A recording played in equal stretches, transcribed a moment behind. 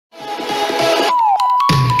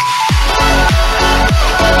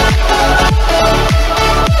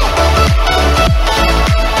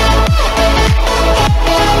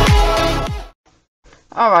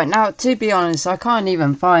Right, now, to be honest, I can't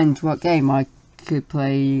even find what game I could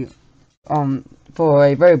play for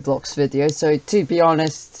a Roblox video, so to be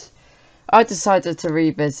honest, I decided to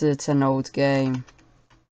revisit an old game.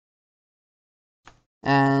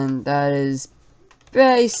 And that is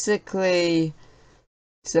basically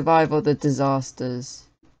Survival the Disasters.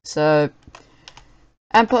 So,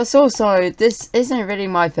 and plus also, this isn't really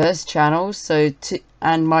my first channel,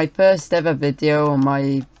 and my first ever video on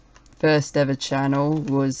my first ever channel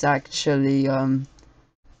was actually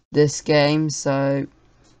this game, so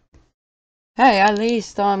hey, at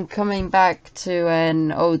least I'm coming back to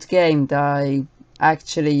an old game that I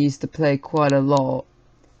actually used to play quite a lot.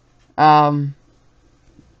 To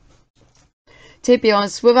be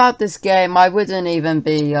honest, without this game I wouldn't even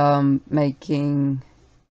be making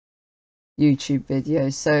YouTube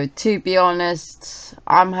videos, so to be honest,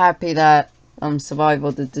 I'm happy that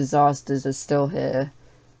Survival the Disasters is still here.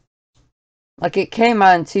 Like, it came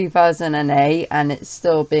out in 2008 and it's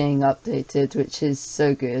still being updated, which is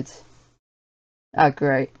so good. Oh,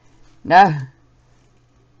 great. No.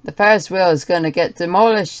 The Ferris wheel is going to get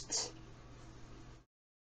demolished.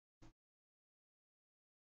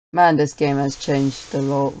 Man, this game has changed a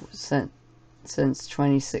lot since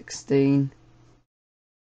 2016.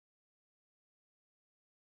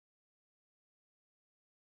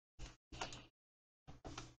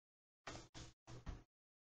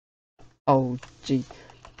 Oh, gee.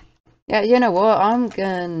 Yeah, you know what? I'm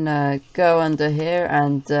gonna go under here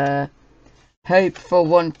and hope for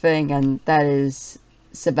one thing, and that is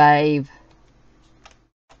survive.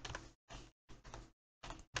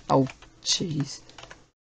 Oh, jeez.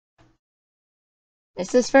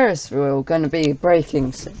 Is this Ferris wheel gonna be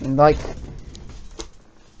breaking soon? Like,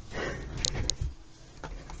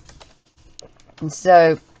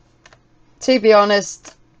 so to be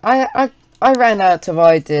honest, I ran out of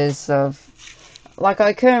ideas of, like,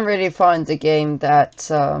 I couldn't really find a game that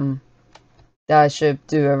that I should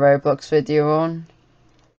do a Roblox video on.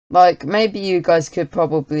 Like, maybe you guys could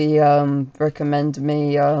probably recommend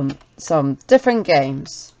me some different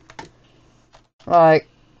games. Like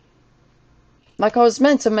I was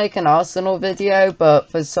meant to make an Arsenal video, but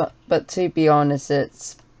to be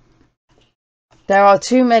honest, there are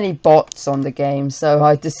too many bots on the game, so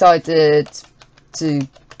I decided to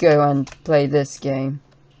go and play this game.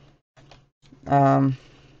 Am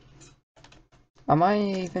I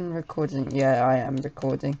even recording? Yeah, I am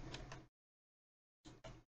recording.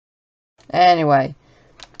 Anyway.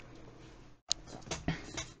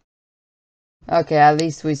 Okay, at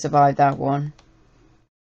least we survived that one.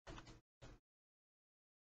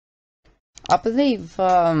 I believe,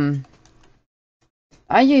 I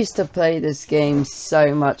used to play this game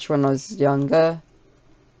so much when I was younger,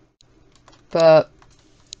 but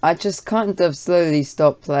I just kind of slowly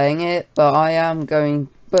stopped playing it, but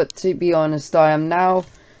to be honest, I'm now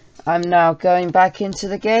going back into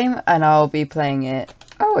the game, and I'll be playing it.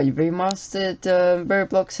 Oh, you remastered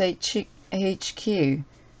Roblox HQ.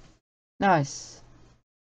 Nice.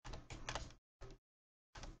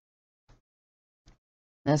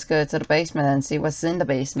 Let's go to the basement and see what's in the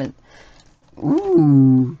basement.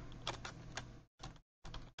 Ooh.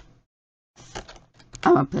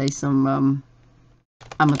 I'm gonna play some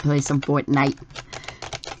Fortnite.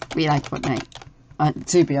 We like Fortnite.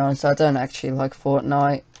 To be honest, I don't actually like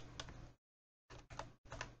Fortnite.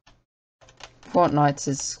 Fortnite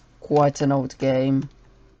is quite an old game.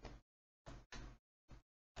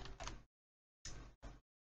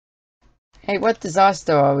 Hey, what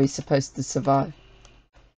disaster are we supposed to survive?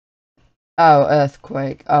 Oh,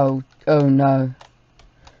 earthquake. Oh no.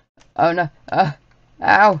 Oh no.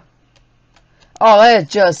 Ow. Oh, they're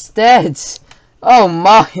just dead. Oh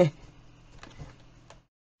my.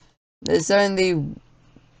 There's only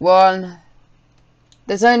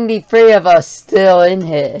 3 of us still in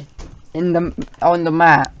here, on the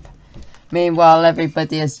map. Meanwhile,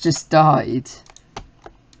 everybody has just died.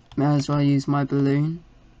 May as well use my balloon.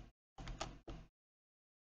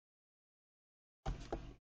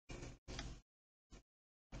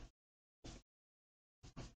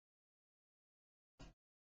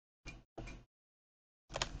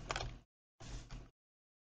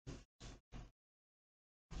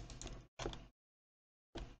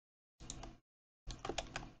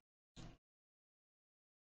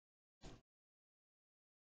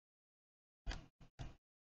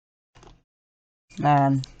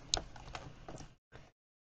 Man.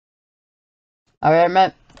 I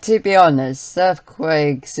remember, to be honest,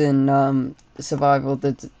 earthquakes in survival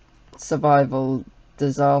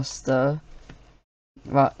disaster.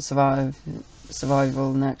 What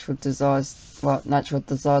survival natural disaster? What natural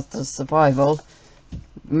disaster survival?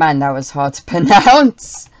 Man, that was hard to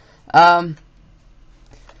pronounce. I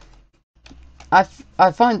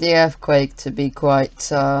find the earthquake to be quite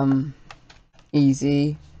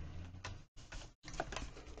easy.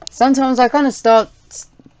 Sometimes I kind of start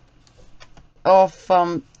off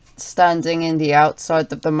standing in the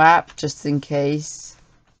outside of the map just in case,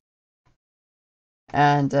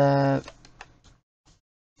 and the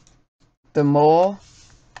more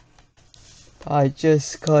I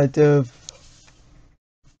just kind of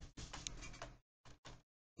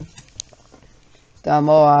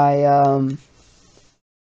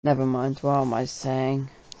never mind, what am I saying?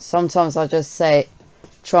 Sometimes I just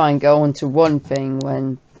try and go on to one thing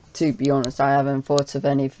when, to be honest, I haven't thought of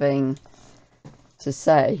anything to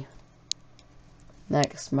say.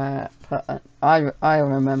 Next map. I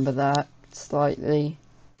remember that slightly.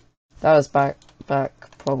 That was back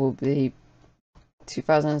probably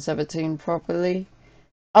 2017 probably.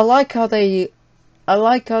 I like how the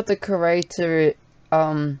creator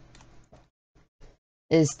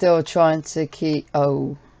is still trying to keep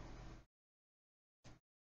well,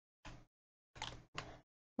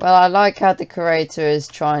 I like how the creator is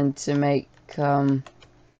trying to make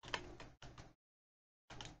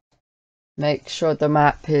sure the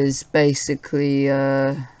map is basically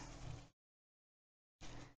I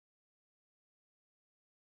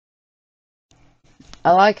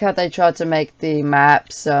like how they try to make the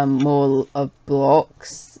maps more of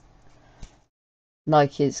blocks,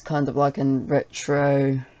 like it's kind of like a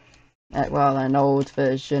retro, well, an old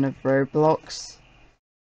version of Roblox.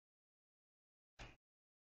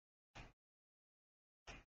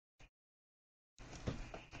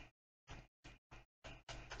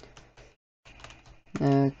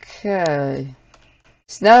 Okay.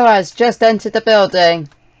 Snow has just entered the building.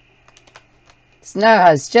 Snow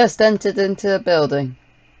has just entered into the building.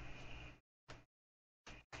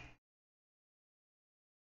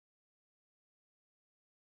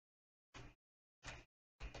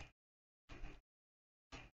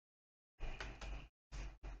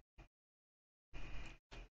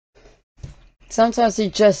 Sometimes you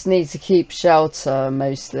just need to keep shelter,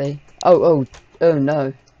 mostly. Oh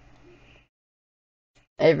no.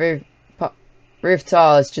 A roof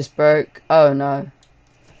tile has just broke. Oh no.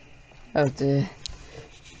 Oh dear.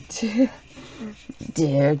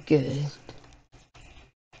 Dear good.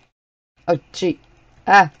 Oh gee.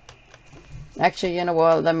 Ah. Actually, you know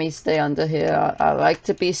what? Let me stay under here. I like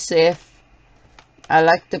to be safe. I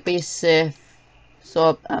like to be safe.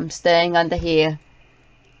 So I'm staying under here.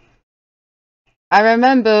 I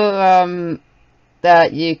remember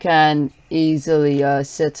that you can easily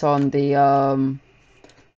sit on the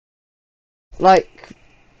like,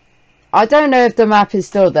 I don't know if the map is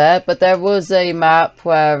still there, but there was a map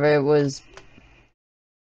where it was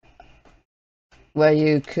where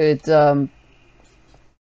you could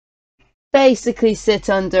basically sit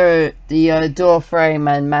under the door frame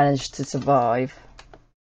and manage to survive.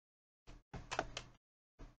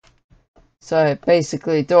 So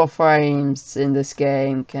basically, door frames in this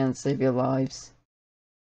game can save your lives.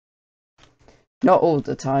 Not all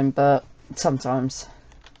the time, but sometimes.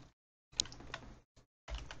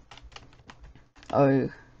 Oh,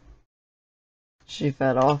 she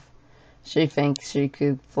fell off. She thinks she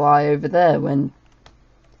could fly over there when...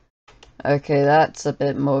 Okay, that's a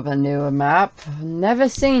bit more of a newer map. I've never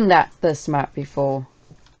seen this map before.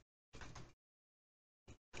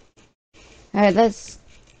 Hey, let's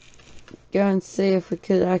go and see if we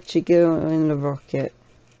could actually go in the rocket.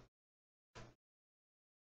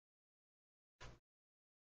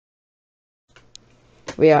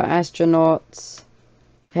 We are astronauts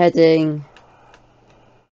heading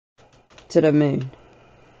to the moon.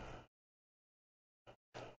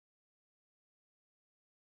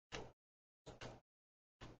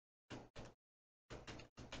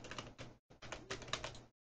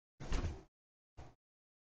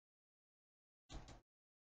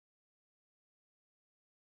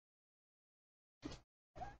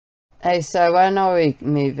 Hey, so when are we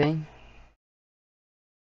moving?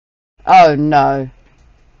 Oh no.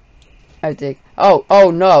 Oh dear.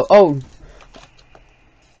 Oh no. Oh.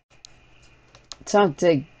 Time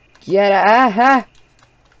to get out.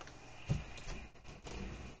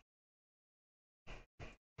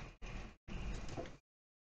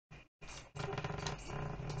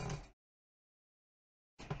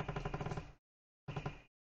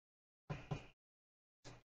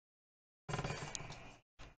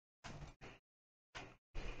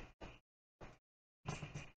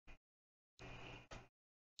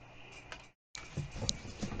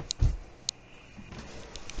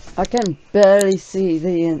 I can barely see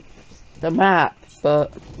the map,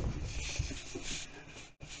 but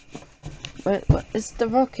What is the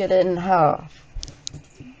rocket in half?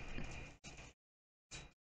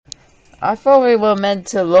 I thought we were meant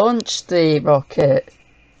to launch the rocket.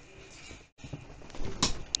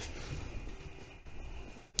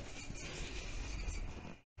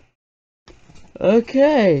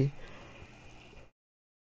 Okay.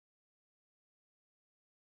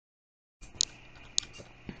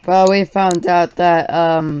 Well, we found out that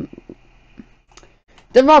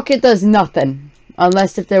the rocket does nothing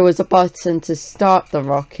unless if there was a button to start the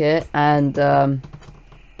rocket and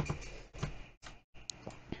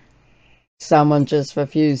someone just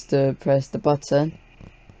refused to press the button.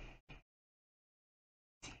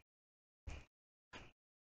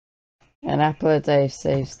 An apple a day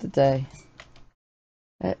saves the day.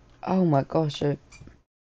 Oh my gosh.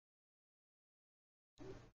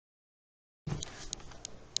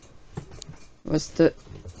 Was the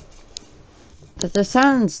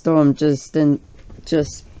sandstorm just didn't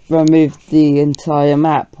just remove the entire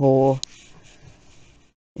map, or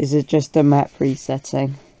is it just a map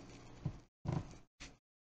resetting?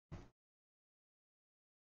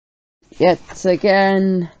 Yet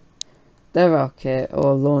again, the rocket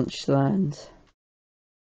or launch land.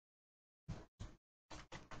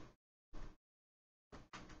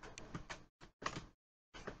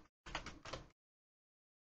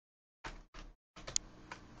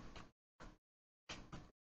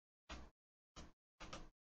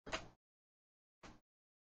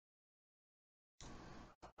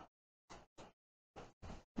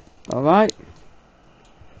 Alright.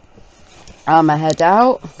 I'ma head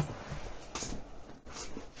out.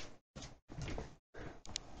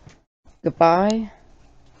 Goodbye.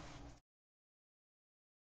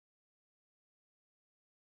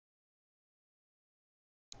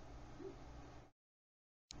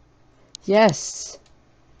 Yes.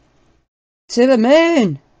 To the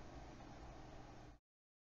moon.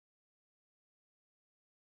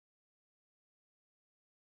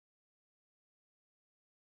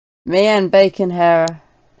 Me and Bacon Hair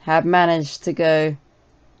have managed to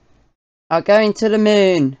are going to the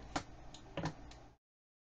moon.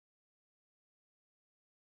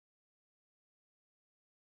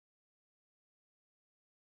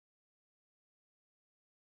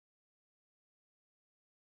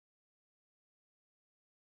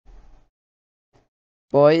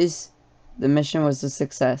 Boys, the mission was a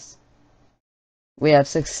success. We have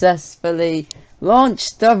successfully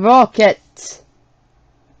launched the rocket.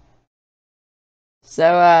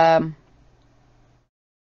 So,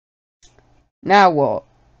 now what?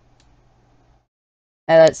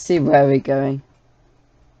 Let's see where we're going.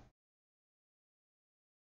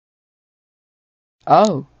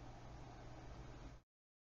 Oh.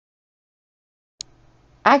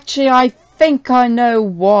 Actually, I think I know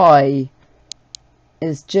why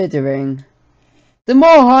it's jittering. The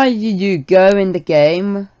more higher you go in the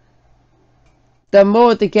game, the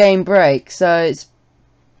more the game breaks. So it's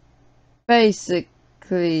basically...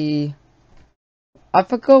 I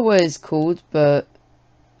forgot what it's called, but...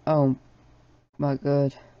 Oh my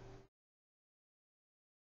god.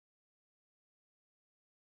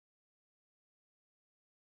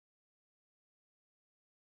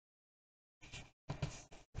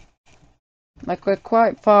 Like, we're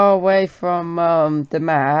quite far away from the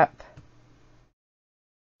map.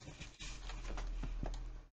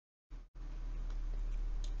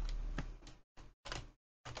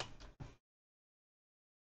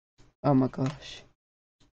 Oh my gosh.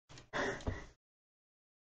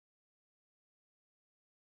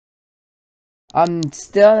 I'm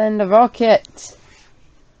still in the rocket.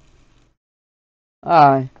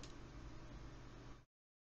 Aye.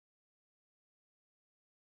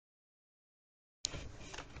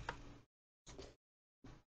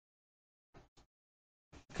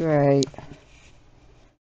 Great.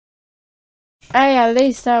 Hey, at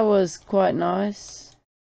least that was quite nice.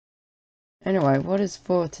 Anyway, what is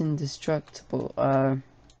Fort Indestructible?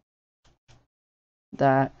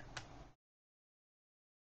 That.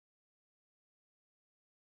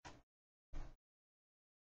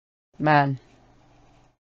 Man.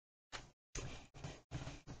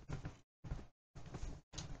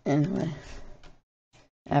 Anyway.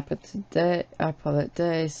 Apple a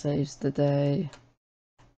day saves the day.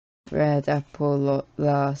 Red apple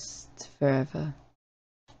lasts forever.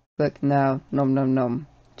 Click now. Nom nom nom.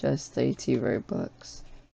 Just 80 Robux.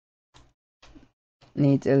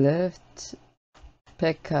 Need a lift?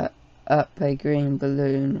 Pick up a green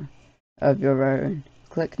balloon of your own.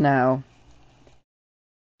 Click now.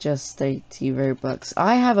 Just 80 Robux.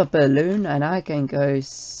 I have a balloon and I can go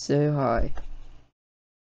so high.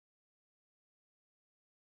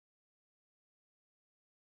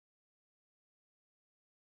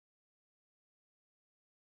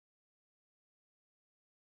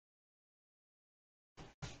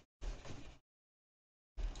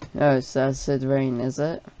 Oh, it's acid rain, is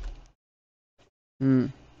it? Hmm.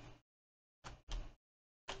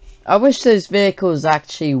 I wish those vehicles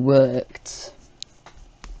actually worked.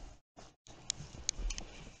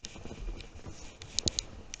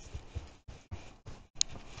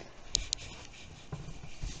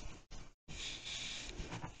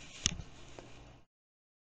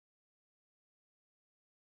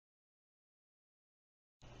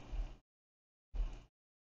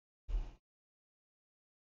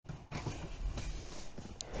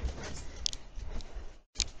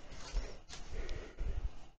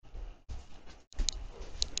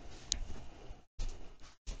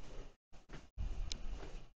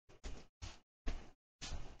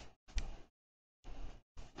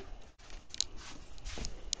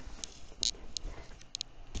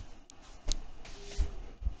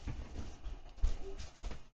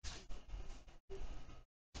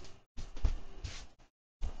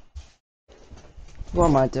 What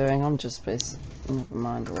am I doing? I'm just busy. Never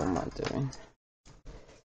mind, what am I doing?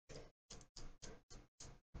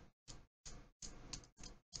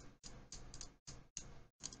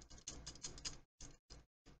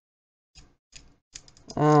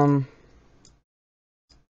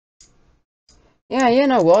 Yeah, you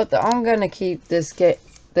know what? I'm gonna keep this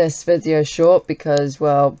video short because,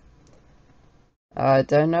 well, I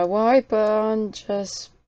don't know why, but I'm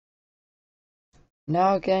just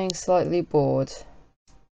now getting slightly bored.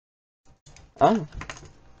 Oh.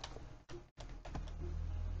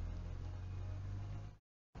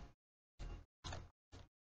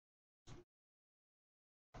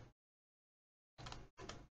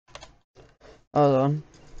 Hold on.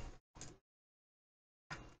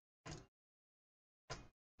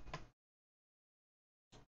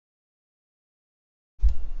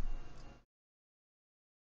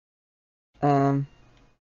 Um.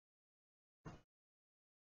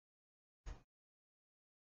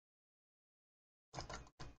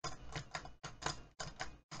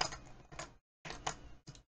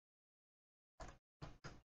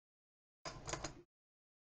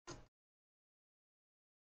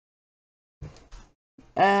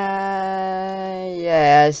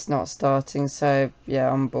 Yeah, it's not starting, so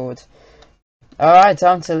yeah, I'm bored. Alright,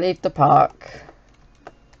 time to leave the park.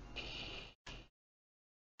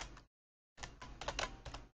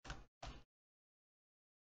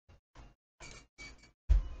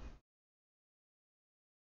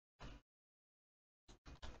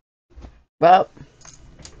 Well,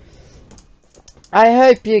 I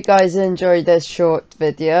hope you guys enjoyed this short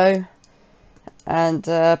video, and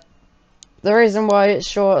the reason why it's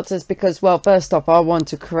short is because, well, first off, I want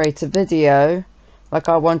to create a video, like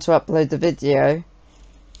I want to upload the video.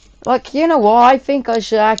 Like, you know what, I think I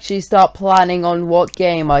should actually start planning on what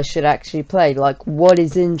game I should actually play, like what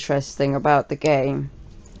is interesting about the game.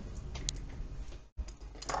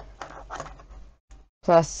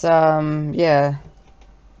 Plus, yeah.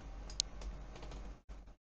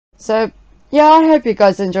 So, yeah, I hope you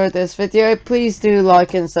guys enjoyed this video. Please do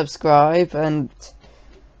like and subscribe,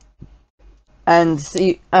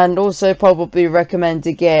 and also probably recommend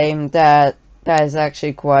a game that is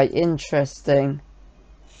actually quite interesting.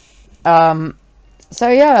 So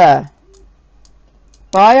yeah,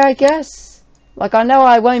 bye, I guess. Like, I know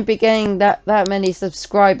I won't be getting that many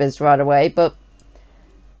subscribers right away, but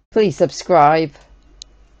please subscribe.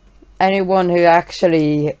 Anyone who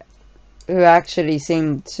actually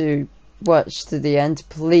seemed to watch to the end,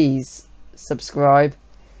 please subscribe.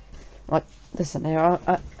 Like, listen here,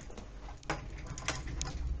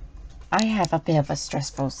 I have a bit of a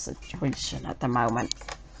stressful situation at the moment.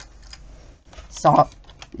 So,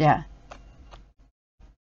 yeah.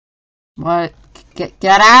 What? Get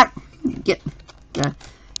out! Get.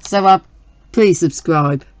 So, please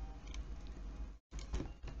subscribe.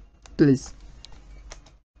 Please.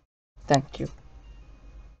 Thank you.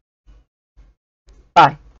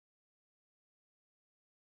 Bye.